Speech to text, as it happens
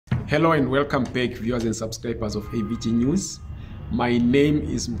Hello and welcome back, viewers and subscribers of AVG News. My name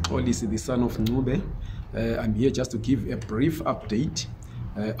is Mxolisi, the son of Ncube. I'm here just to give a brief update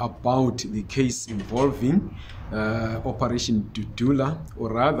about the case involving Operation Dudula,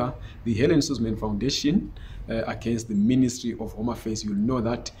 or rather the Helen Suzman Foundation against the Ministry of Home Affairs. You'll know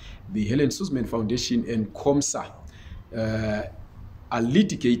that the Helen Suzman Foundation and COMSA are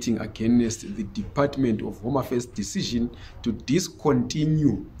litigating against the Department of Home Affairs' decision to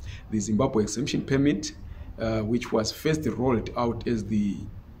discontinue the Zimbabwe exemption permit, which was first rolled out as the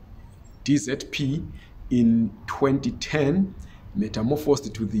ZEP in 2010,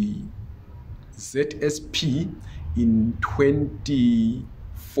 metamorphosed to the ZSP in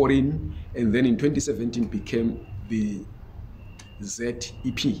 2014, and then in 2017 became the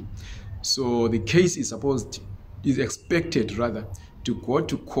ZEP. So the case is expected to go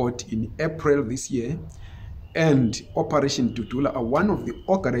to court in April this year, and Operation Dudula are one of the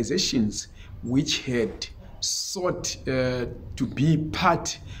organizations which had sought to be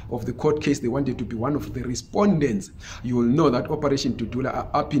part of the court case. They wanted to be one of the respondents. You will know that Operation Dudula are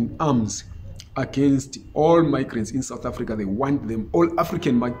up in arms against all migrants in South Africa. They want them, all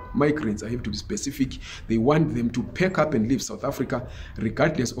African migrants, I have to be specific, they want them to pack up and leave South Africa,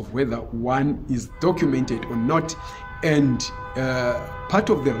 regardless of whether one is documented or not. And part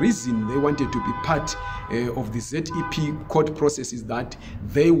of the reason they wanted to be part of the ZEP court process is that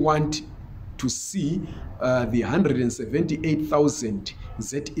they want to see the 178,000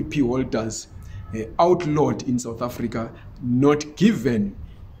 ZEP holders outlawed in South Africa, not given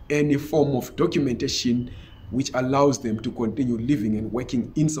any form of documentation which allows them to continue living and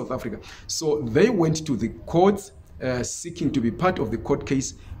working in South Africa. So they went to the courts seeking to be part of the court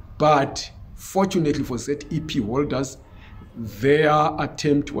case, but fortunately for ZEP holders, their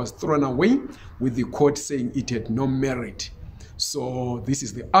attempt was thrown away, with the court saying it had no merit. So this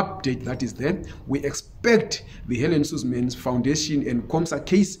is the update that is there. We expect the Helen Suzman Foundation and COMSA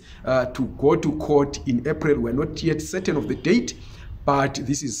case to go to court in April. We're not yet certain of the date, but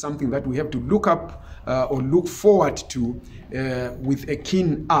this is something that we have to look up or look forward to with a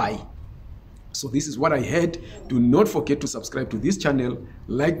keen eye. So this is what I had. Do not forget to subscribe to this channel,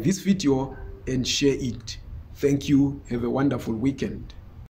 like this video, and share it. Thank you. Have a wonderful weekend.